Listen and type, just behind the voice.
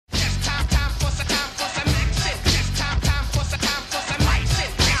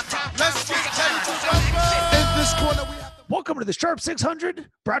Welcome to the Sharp 600,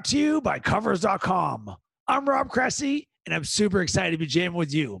 brought to you by Covers.com. I'm Rob Cressy, and I'm super excited to be jamming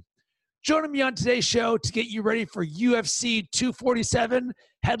with you. Joining me on today's show to get you ready for UFC 247,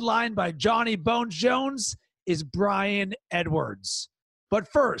 headlined by Johnny Bones Jones, is Brian Edwards. But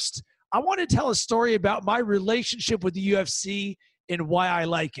first, I want to tell a story about my relationship with the UFC and why I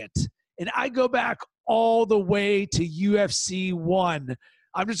like it. And I go back all the way to UFC 1.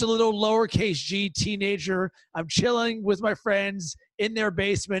 I'm just a little lowercase g teenager. I'm chilling with my friends in their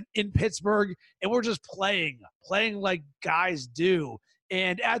basement in Pittsburgh, and we're just playing like guys do.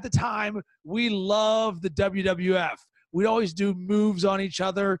 And at the time, we loved the WWF. We'd always do moves on each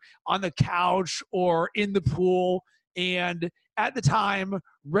other on the couch or in the pool. And at the time,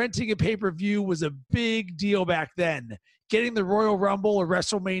 renting a pay-per-view was a big deal back then. Getting the Royal Rumble or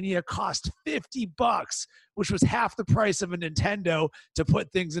WrestleMania cost $50, which was half the price of a Nintendo, to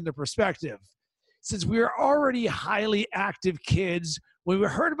put things into perspective. Since we were already highly active kids, when we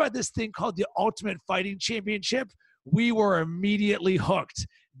heard about this thing called the Ultimate Fighting Championship, we were immediately hooked.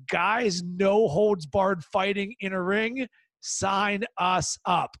 Guys, no holds barred fighting in a ring, sign us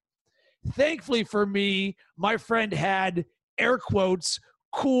up. Thankfully for me, my friend had, air quotes,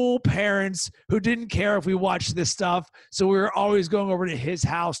 cool parents who didn't care if we watched this stuff, so we were always going over to his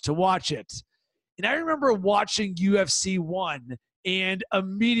house to watch it. And I remember watching UFC 1, and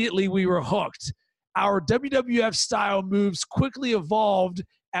immediately we were hooked. Our WWF-style moves quickly evolved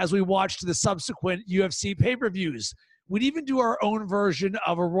as we watched the subsequent UFC pay-per-views. We'd even do our own version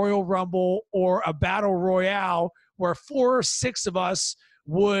of a Royal Rumble or a Battle Royale where 4 or 6 of us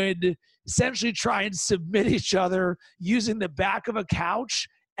would essentially try and submit each other using the back of a couch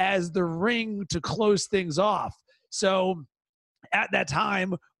as the ring to close things off. So at that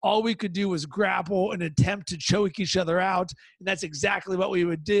time, all we could do was grapple and attempt to choke each other out. And that's exactly what we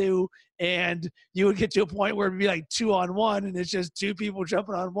would do. And you would get to a point where it'd be like 2-on-1, and it's just 2 people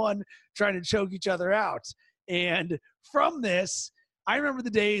jumping on one, trying to choke each other out. And from this, I remember the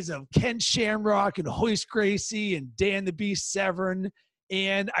days of Ken Shamrock and Hoist Gracie and Dan the Beast Severn.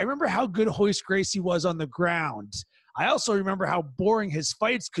 And I remember how good Hoist Gracie was on the ground. I also remember how boring his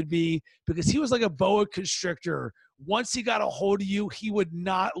fights could be because he was like a boa constrictor. Once he got a hold of you, he would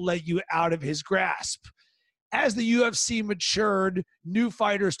not let you out of his grasp. As the UFC matured, new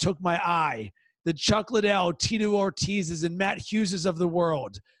fighters took my eye. The Chuck Liddell, Tito Ortiz's, and Matt Hugheses of the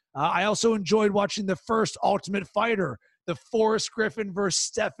world. I also enjoyed watching the first Ultimate Fighter, the Forrest Griffin versus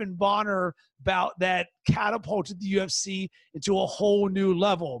Stephan Bonnar bout that catapulted the UFC into a whole new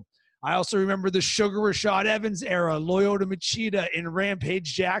level. I also remember the Sugar Rashad Evans era, Lyoto Machida, and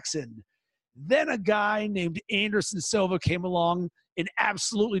Rampage Jackson. Then a guy named Anderson Silva came along and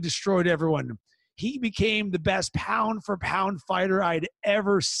absolutely destroyed everyone. He became the best pound-for-pound fighter I'd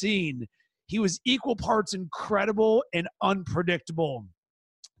ever seen. He was equal parts incredible and unpredictable.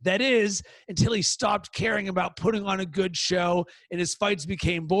 That is, until he stopped caring about putting on a good show and his fights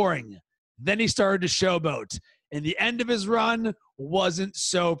became boring. Then he started to showboat, and the end of his run wasn't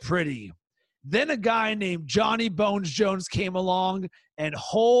so pretty. Then a guy named Johnny Bones Jones came along, and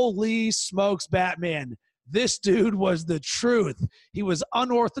holy smokes, Batman. This dude was the truth. He was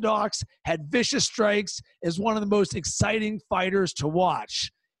unorthodox, had vicious strikes, is one of the most exciting fighters to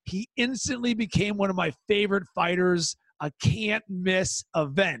watch. He instantly became one of my favorite fighters, a can't-miss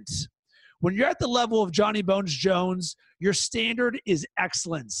event. When you're at the level of Johnny Bones Jones, your standard is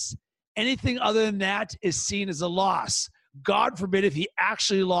excellence. Anything other than that is seen as a loss. God forbid if he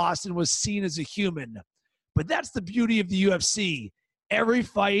actually lost and was seen as a human. But that's the beauty of the UFC. Every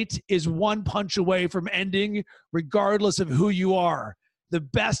fight is one punch away from ending, regardless of who you are. The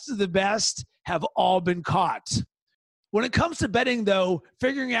best of the best have all been caught. When it comes to betting, though,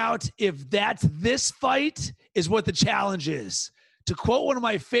 figuring out if that's this fight is what the challenge is. To quote one of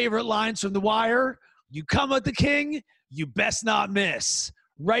my favorite lines from The Wire, you come at the king, you best not miss.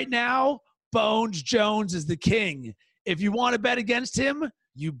 Right now, Bones Jones is the king. If you want to bet against him,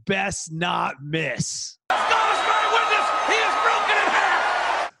 you best not miss. He is broken in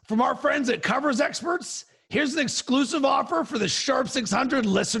half. From our friends at Covers Experts, here's an exclusive offer for the Sharp 600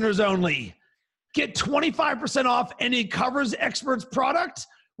 listeners only. Get 25% off any Covers Experts product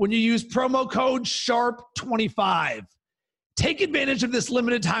when you use promo code SHARP25. Take advantage of this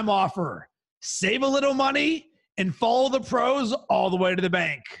limited time offer. Save a little money and follow the pros all the way to the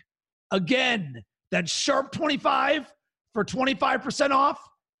bank. Again, that's SHARP25 for 25% off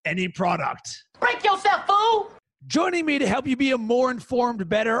any product. Break yourself, fool! Joining me to help you be a more informed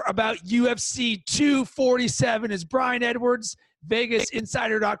bettor about UFC 247 is Brian Edwards,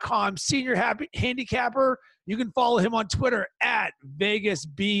 VegasInsider.com, senior handicapper. You can follow him on Twitter at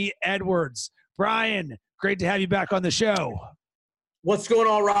VegasBEdwards. Brian, Great to have you back on the show. What's going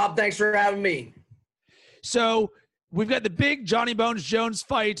on, Rob? Thanks for having me. So we've got the big Johnny Bones Jones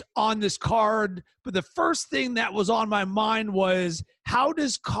fight on this card, but the first thing that was on my mind was, how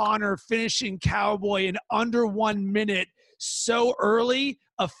does Conor finishing Cowboy in under 1 minute so early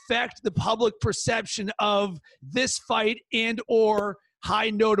affect the public perception of this fight and or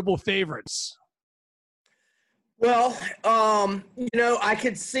high notable favorites? Well, I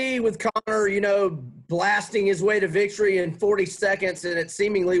could see with Conor, blasting his way to victory in 40 seconds, and it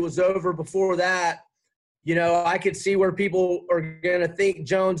seemingly was over before that. I could see where people are going to think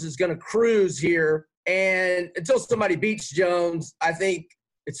Jones is going to cruise here. And until somebody beats Jones, I think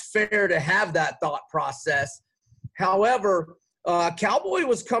it's fair to have that thought process. However, Cowboy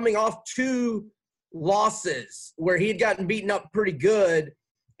was coming off 2 losses where he had gotten beaten up pretty good,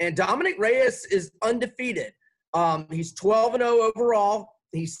 and Dominic Reyes is undefeated. He's 12-0 overall.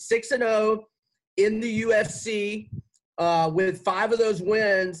 He's 6-0 in the UFC with 5 of those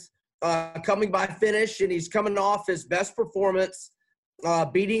wins coming by finish, and he's coming off his best performance,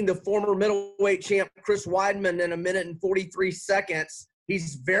 beating the former middleweight champ Chris Weidman in 1 minute and 43 seconds.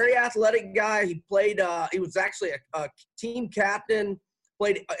 He's a very athletic guy. He played he was actually a team captain,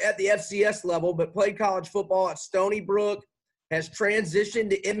 played at the FCS level, but played college football at Stony Brook, has transitioned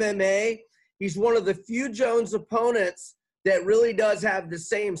to MMA. He's one of the few Jones opponents that really does have the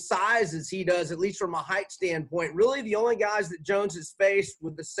same size as he does, at least from a height standpoint. Really, the only guys that Jones has faced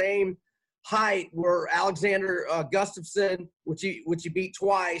with the same height were Alexander Gustafsson, which he beat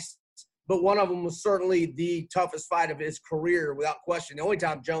twice, but one of them was certainly the toughest fight of his career, without question. The only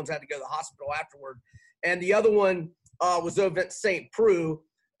time Jones had to go to the hospital afterward. And the other one was over at St. Preux,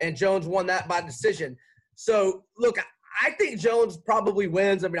 and Jones won that by decision. So, look, I think Jones probably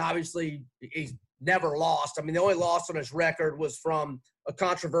wins. I mean, obviously, he's never lost. I mean, the only loss on his record was from a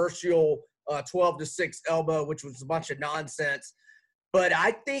controversial 12-6 elbow, which was a bunch of nonsense. But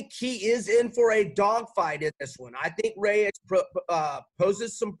I think he is in for a dogfight in this one. I think Reyes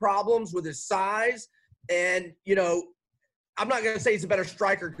poses some problems with his size. And, I'm not going to say he's a better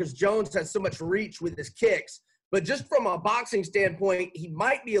striker because Jones has so much reach with his kicks. But just from a boxing standpoint, he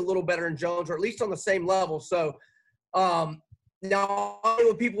might be a little better than Jones, or at least on the same level. So, now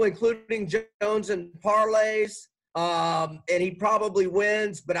with people including Jones in parlays, and he probably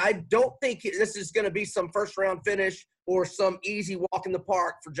wins, but I don't think this is going to be some first round finish or some easy walk in the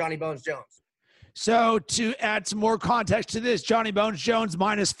park for Johnny Bones Jones. So to add some more context to this, Johnny Bones Jones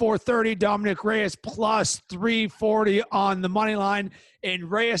minus 430, Dominic Reyes plus 340 on the money line.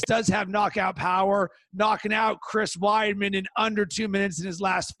 And Reyes does have knockout power, knocking out Chris Weidman in under 2 minutes in his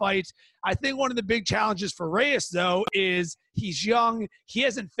last fight. I think one of the big challenges for Reyes, though, is he's young. He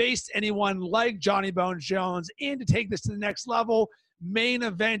hasn't faced anyone like Johnny Bones Jones. And to take this to the next level, main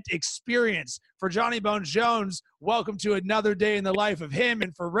event experience. For Johnny Bones Jones, welcome to another day in the life of him.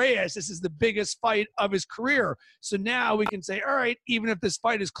 And for Reyes, this is the biggest fight of his career. So now we can say, all right, even if this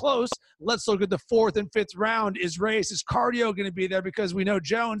fight is close, let's look at the 4th and 5th round. Is Reyes' cardio going to be there? Because we know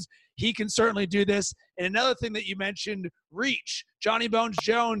Jones, he can certainly do this. And another thing that you mentioned, reach. Johnny Bones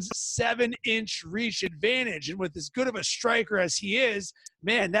Jones, 7-inch reach advantage. And with as good of a striker as he is,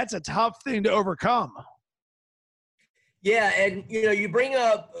 man, that's a tough thing to overcome. Yeah, and, you bring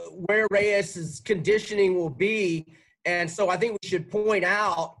up where Reyes' conditioning will be, and so I think we should point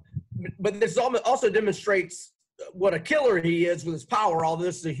out, but this also demonstrates what a killer he is with his power, although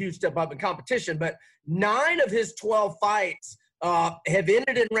this is a huge step up in competition, but 9 of his 12 fights have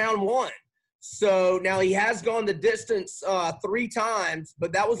ended in round 1. So now he has gone the distance 3 times,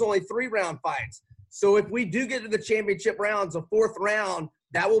 but that was only 3-round fights. So if we do get to the championship rounds, a 4th round,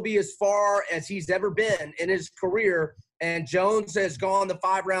 that will be as far as he's ever been in his career. And Jones has gone the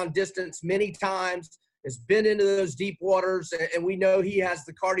 5-round distance many times, has been into those deep waters, and we know he has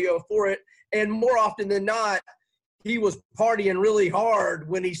the cardio for it. And more often than not, he was partying really hard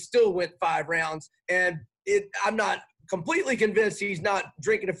when he still went 5 rounds. And I'm not completely convinced he's not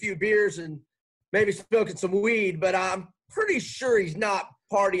drinking a few beers and maybe smoking some weed, but I'm pretty sure he's not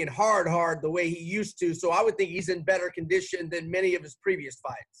partying hard the way he used to. So I would think he's in better condition than many of his previous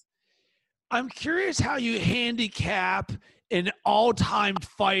fights. I'm curious how you handicap an all-time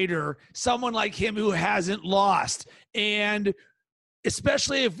fighter, someone like him who hasn't lost, and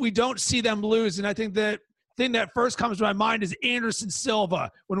especially if we don't see them lose. And I think that thing that first comes to my mind is Anderson Silva.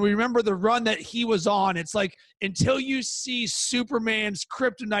 When we remember the run that he was on, it's like until you see Superman's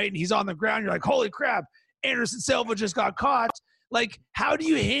kryptonite and he's on the ground, you're like, holy crap, Anderson Silva just got caught. Like, how do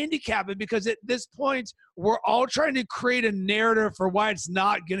you handicap it? Because at this point, we're all trying to create a narrative for why it's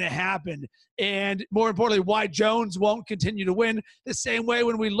not going to happen. And more importantly, why Jones won't continue to win. The same way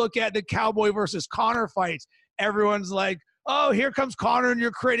when we look at the Cowboy versus Conor fight, everyone's like, oh, here comes Conor, and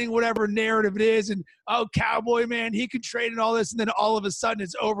you're creating whatever narrative it is. And, oh, Cowboy, man, he could trade and all this. And then all of a sudden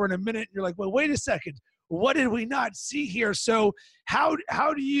it's over in a minute. And you're like, well, wait a second. What did we not see here? So how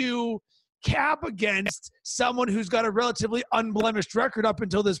do you cap against someone who's got a relatively unblemished record up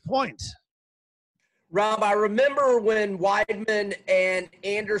until this point? Rob, I remember when Weidman and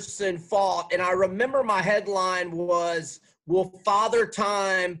Anderson fought, and I remember my headline was, will Father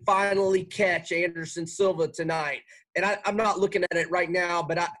Time finally catch Anderson Silva tonight? And I'm not looking at it right now,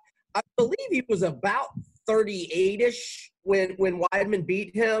 but I believe he was about 38-ish when Weidman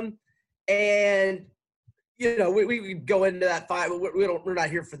beat him. And, you know, we go into that fight. We're not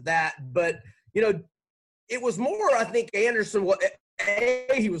here for that. But, you know, it was more, I think, Anderson,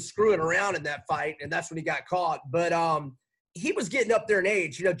 he was screwing around in that fight, and that's when he got caught. But he was getting up there in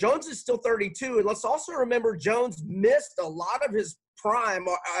age. You know, Jones is still 32. And let's also remember Jones missed a lot of his prime.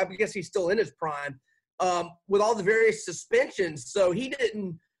 Or I guess he's still in his prime with all the various suspensions. So he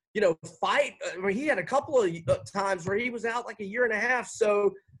didn't, you know, fight. I mean, he had a couple of times where he was out like a year and a half.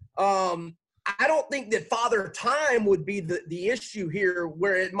 So I don't think that Father Time would be the issue here,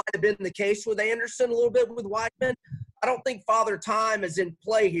 where it might have been the case with Anderson a little bit with Weidman. I don't think Father Time is in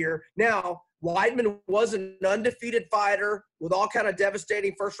play here. Now, Weidman was an undefeated fighter with all kind of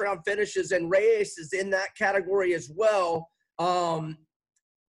devastating first-round finishes, and Reyes is in that category as well.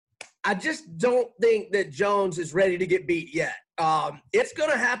 I just don't think that Jones is ready to get beat yet. It's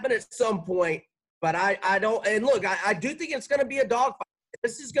going to happen at some point, but I don't – and look, I do think it's going to be a dogfight.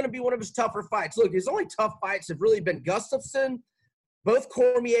 This is going to be one of his tougher fights. Look, his only tough fights have really been Gustafsson, both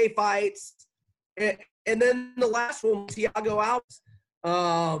Cormier fights, and then the last one was Thiago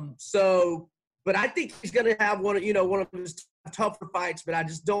Alves. But I think he's going to have one of his tougher fights, but I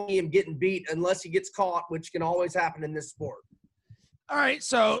just don't see him getting beat unless he gets caught, which can always happen in this sport. All right,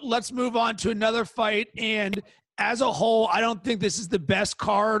 so let's move on to another fight. And as a whole, I don't think this is the best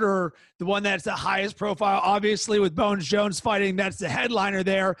card or the one that's the highest profile. Obviously, with Bones Jones fighting, that's the headliner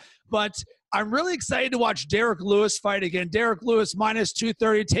there. But I'm really excited to watch Derek Lewis fight again. Derek Lewis minus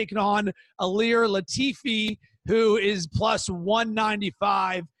 230 taking on Ilir Latifi, who is plus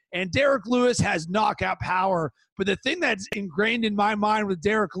 195. And Derek Lewis has knockout power. But the thing that's ingrained in my mind with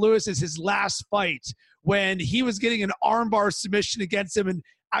Derek Lewis is his last fight when he was getting an armbar submission against him. And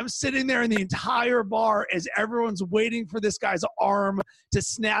I'm sitting there in the entire bar as everyone's waiting for this guy's arm to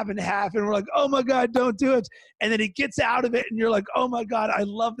snap in half. And we're like, oh, my God, don't do it. And then he gets out of it, and you're like, oh, my God, I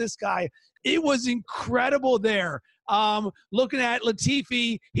love this guy. It was incredible there. Looking at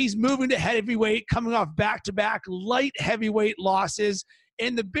Latifi, he's moving to heavyweight, coming off back-to-back light heavyweight losses.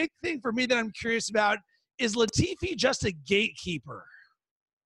 And the big thing for me that I'm curious about is Latifi just a gatekeeper?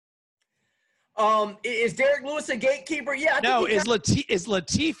 Is Derek Lewis a gatekeeper? Yeah. Is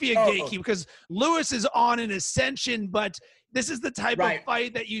Latifi a gatekeeper? Because Lewis is on an ascension, but this is the type of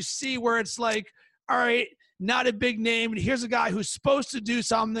fight that you see where it's like, all right, not a big name. And here's a guy who's supposed to do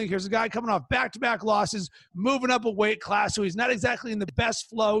something. Here's a guy coming off back-to-back losses, moving up a weight class. So he's not exactly in the best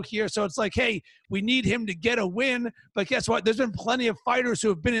flow here. So it's like, hey, we need him to get a win. But guess what? There's been plenty of fighters who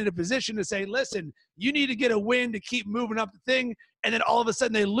have been in a position to say, listen, you need to get a win to keep moving up the thing. And then all of a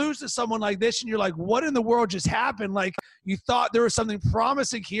sudden they lose to someone like this. And you're like, what in the world just happened? Like, you thought there was something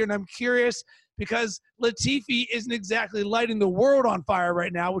promising here. And I'm curious because Latifi isn't exactly lighting the world on fire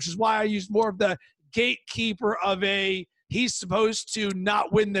right now, which is why I used more of the gatekeeper of he's supposed to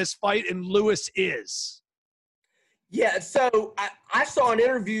not win this fight, and Lewis is. Yeah, so I saw an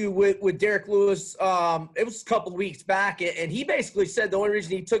interview with Derek Lewis. It was a couple of weeks back, and he basically said the only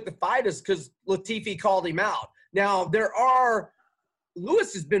reason he took the fight is because Latifi called him out. Now,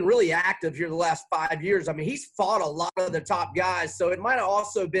 Lewis has been really active here the last 5 years. I mean, he's fought a lot of the top guys, so it might have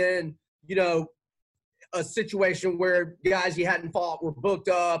also been, you know, a situation where guys he hadn't fought were booked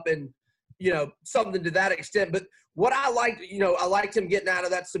up and, you know, something to that extent. But what I liked, you know, I liked him getting out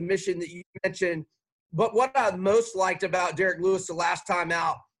of that submission that you mentioned. But what I most liked about Derek Lewis the last time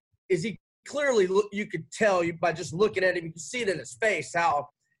out is he clearly, you could tell by just looking at him, you can see it in his face, how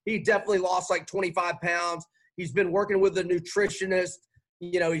he definitely lost like 25 pounds. He's been working with a nutritionist.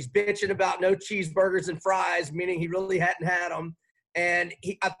 You know, he's bitching about no cheeseburgers and fries, meaning he really hadn't had them. And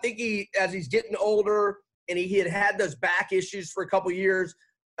I think as he's getting older and he had those back issues for a couple years,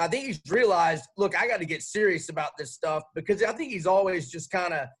 I think he's realized, look, I got to get serious about this stuff, because I think he's always just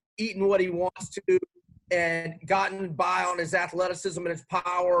kind of eaten what he wants to and gotten by on his athleticism and his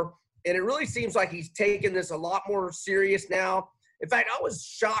power. And it really seems like he's taken this a lot more serious now. In fact, I was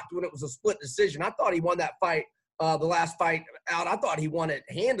shocked when it was a split decision. I thought he won that fight, the last fight out. I thought he won it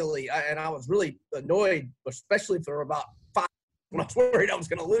handily, and I was really annoyed, especially for about 5 when I was worried I was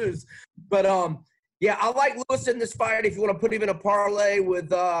going to lose. But, yeah, I like Lewis in this fight if you want to put him in a parlay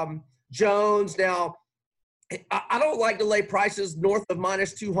with Jones. Now, I don't like to lay prices north of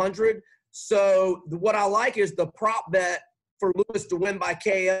minus 200. So what I like is the prop bet for Lewis to win by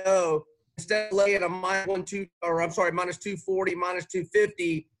KO. Instead of laying a minus 240, minus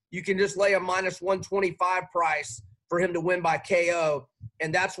 250, you can just lay a minus 125 price for him to win by KO.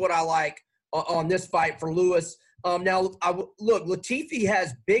 And that's what I like on this fight for Lewis. Now, look, Latifi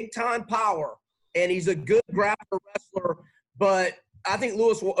has big-time power, and he's a good grappler wrestler, but I think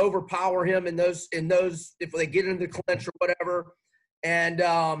Lewis will overpower him in those if they get into the clinch or whatever. And,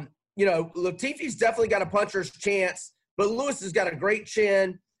 Latifi's definitely got a puncher's chance, but Lewis has got a great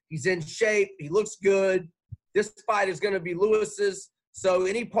chin. He's in shape. He looks good. This fight is going to be Lewis's. So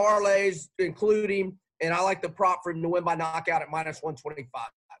any parlays, include him, and I like the prop for him to win by knockout at minus 125.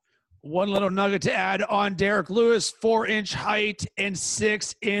 One little nugget to add on Derek Lewis, 4-inch height and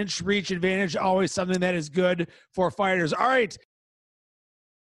 6-inch reach advantage, always something that is good for fighters. All right.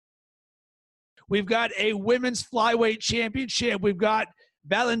 We've got a women's flyweight championship. We've got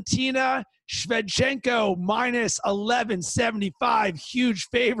Valentina Shevchenko minus 1175, huge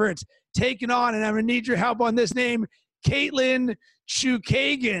favorite, taking on, and I'm going to need your help on this name, Caitlin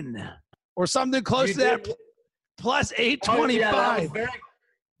Chukagian, or something close to that, plus 825. Yeah, that was very,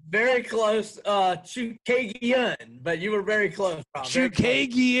 very close. Chukagian, but you were very close.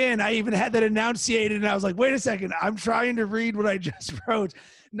 Chukagian. I even had that enunciated, and I was like, wait a second, I'm trying to read what I just wrote.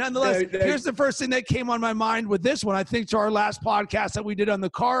 Nonetheless, here's the first thing that came on my mind with this one. I think to our last podcast that we did on the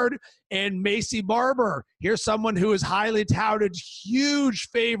card, and Macy Barber. Here's someone who is highly touted, huge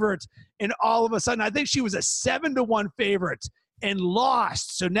favorite, and all of a sudden, I think she was a 7-1 favorite and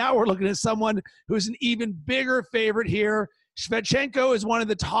lost. So now we're looking at someone who's an even bigger favorite here. Shevchenko is one of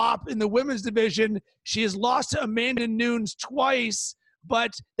the top in the women's division. She has lost to Amanda Nunes twice,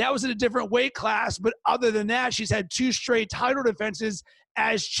 but that was in a different weight class. But other than that, she's had 2 straight title defenses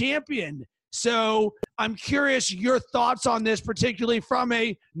as champion. So I'm curious your thoughts on this, particularly from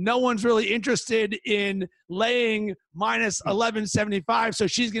no one's really interested in laying minus 1175. So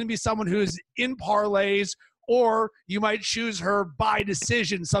she's going to be someone who's in parlays, or you might choose her by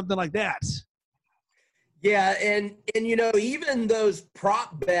decision, something like that. Yeah, and even those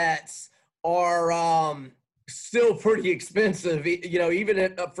prop bets are still pretty expensive.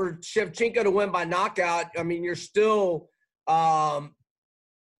 Even for Shevchenko to win by knockout, I mean, you're still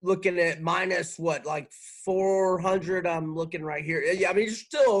looking at minus 400. I'm looking right here. Yeah, I mean, it's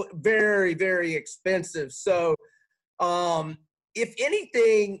still very, very expensive. So, if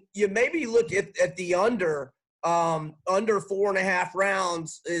anything, you maybe look at the under 4.5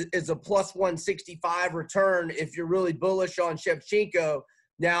 rounds is a plus 165 return if you're really bullish on Shevchenko.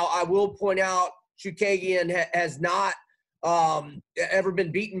 Now, I will point out Chukagian has not ever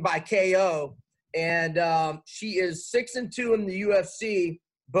been beaten by KO, and she is 6-2 in the UFC.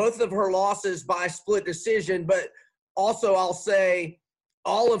 Both of her losses by split decision, but also I'll say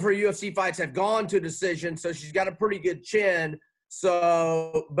all of her UFC fights have gone to decision, so she's got a pretty good chin.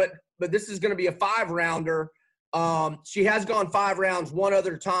 So, but this is going to be a 5-rounder. She has gone 5 rounds one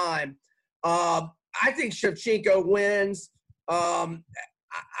other time. I think Shevchenko wins. I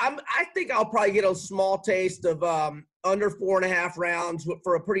think I'll probably get a small taste of under 4.5 rounds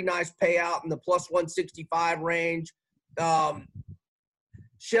for a pretty nice payout in the plus 165 range.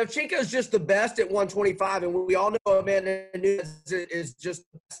 Shevchenko is just the best at 125, and we all know Amanda Nunes is just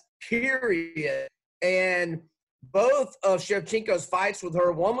period. And both of Shevchenko's fights with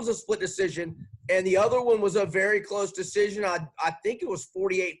her, one was a split decision, and the other one was a very close decision. I think it was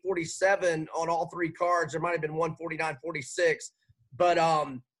 48-47 on all 3 cards. There might have been 149-46. But,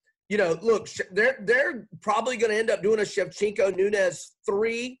 look, they're probably going to end up doing a Shevchenko-Nunes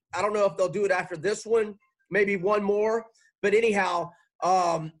 3. I don't know if they'll do it after this one, maybe one more. But anyhow,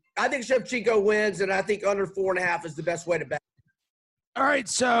 I think Shevchenko wins, and I think under 4.5 is the best way to bet. All right,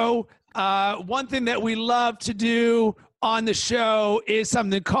 so one thing that we love to do on the show is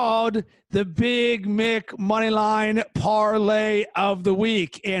something called the Big Mick Moneyline Parlay of the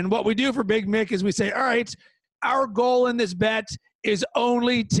Week. And what we do for Big Mick is we say, all right, our goal in this bet is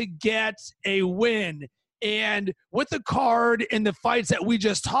only to get a win. And with the card and the fights that we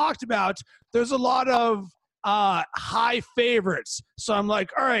just talked about, there's a lot of high favorites. So I'm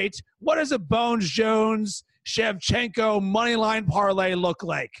like, all right, what does a Bones Jones Shevchenko moneyline parlay look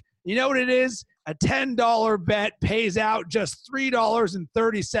like? You know what it is? A $10 bet pays out just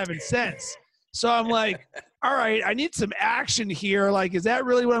 $3.37. So I'm like, all right, I need some action here. Like, is that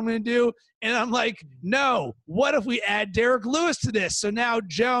really what I'm going to do? And I'm like, no. What if we add Derek Lewis to this? So now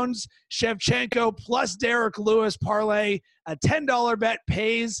Jones, Shevchenko plus Derek Lewis parlay, a $10 bet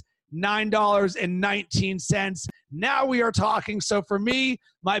pays $9.19. Now we are talking. So for me,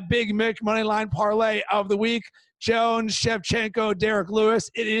 my big Mick moneyline parlay of the week, Jones, Shevchenko, Derek Lewis.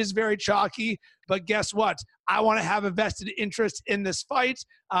 It is very chalky, but guess what? I want to have a vested interest in this fight.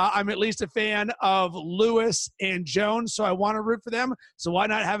 I'm at least a fan of Lewis and Jones, so I want to root for them. So why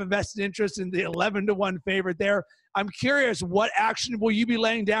not have a vested interest in the 11-1 favorite there? I'm curious, what action will you be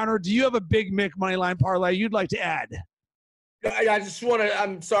laying down, or do you have a big Mick moneyline parlay you'd like to add? I just want to,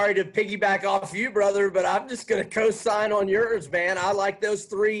 I'm sorry to piggyback off you, brother, but I'm just going to co-sign on yours, man. I like those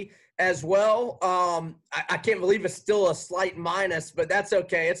three as well. I can't believe it's still a slight minus, but that's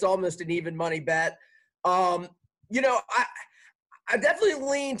okay. It's almost an even money bet. I definitely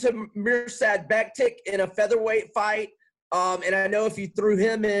lean to Mirsad Bektic in a featherweight fight. And I know if you threw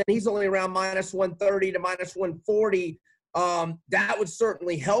him in, he's only around minus 130 to minus 140. That would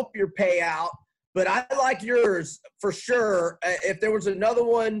certainly help your payout. But I like yours for sure. If there was another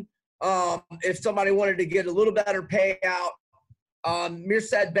one, if somebody wanted to get a little better payout,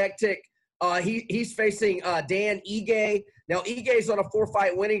 Mirsad Bektic, he's facing Dan Ige. Now, Ige's on a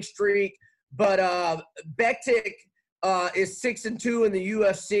 4-fight winning streak, but Bektic is 6-2 in the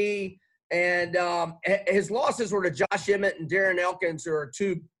UFC. And his losses were to Josh Emmett and Darren Elkins, who are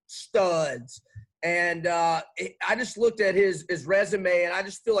two studs. And I just looked at his resume, and I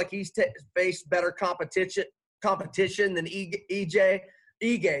just feel like he's faced better competition than Ige,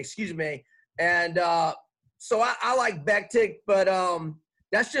 excuse me. And so I like Bektic, but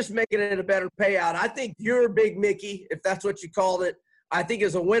that's just making it a better payout. I think your Big Mickey, if that's what you called it, I think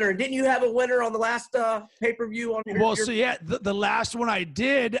is a winner. Didn't you have a winner on the last pay-per-view? The last one I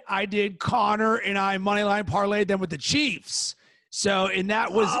did Connor, and I moneyline parlayed them with the Chiefs. So, and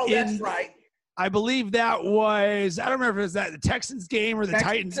that was that's right. I believe that was, I don't remember if it was the Texans game or the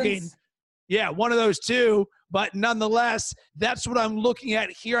Titans game. Yeah, one of those two. But nonetheless, that's what I'm looking at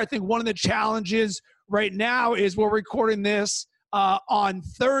here. I think one of the challenges right now is we're recording this on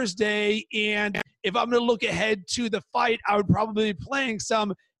Thursday. And if I'm going to look ahead to the fight, I would probably be playing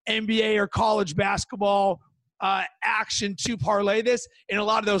some NBA or college basketball action to parlay this. And a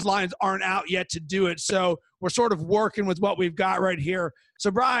lot of those lines aren't out yet to do it. So we're sort of working with what we've got right here. So,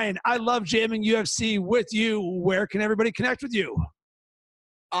 Brian, I love jamming UFC with you. Where can everybody connect with you?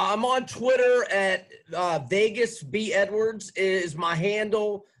 I'm on Twitter at Vegas B. Edwards is my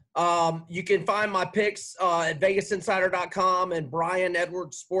handle. You can find my picks at VegasInsider.com and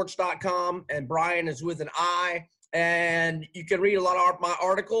BrianEdwardsSports.com. And Brian is with an I. And you can read a lot of my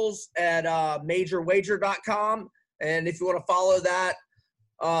articles at MajorWager.com. And if you want to follow that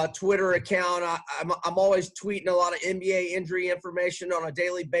Twitter account, I'm always tweeting a lot of NBA injury information on a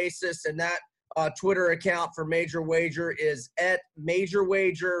daily basis. And that Twitter account for Major Wager is at Major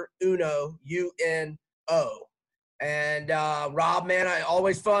Wager Uno, UNO. And Rob, man,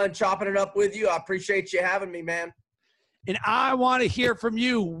 always fun chopping it up with you. I appreciate you having me, man. And I want to hear from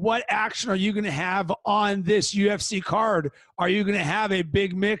you. What action are you going to have on this UFC card? Are you going to have a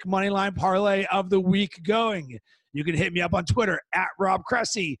Big Mick moneyline parlay of the week going? You can hit me up on Twitter at Rob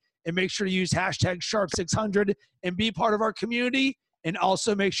Cressy, and make sure to use hashtag Sharp600 and be part of our community. And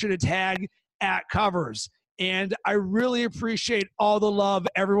also make sure to tag at Covers. And I really appreciate all the love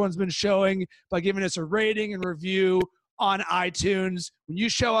everyone's been showing by giving us a rating and review on iTunes. When you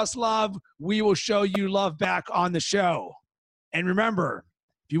show us love, we will show you love back on the show. And remember,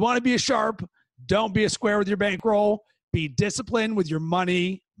 if you want to be a sharp, don't be a square with your bankroll. Be disciplined with your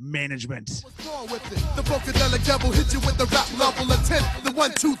money management. What's wrong with it? The Funkadelic devil hit you with the rap level of 10. The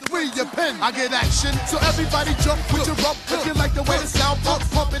 1, 2, 3, your pen. I get action, so everybody jump with your rump. If you like the way the sound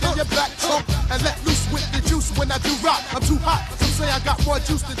pump it in your back trunk. And let loose with the juice when I do rock. I'm too hot, some say I got more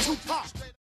juice than Tupac.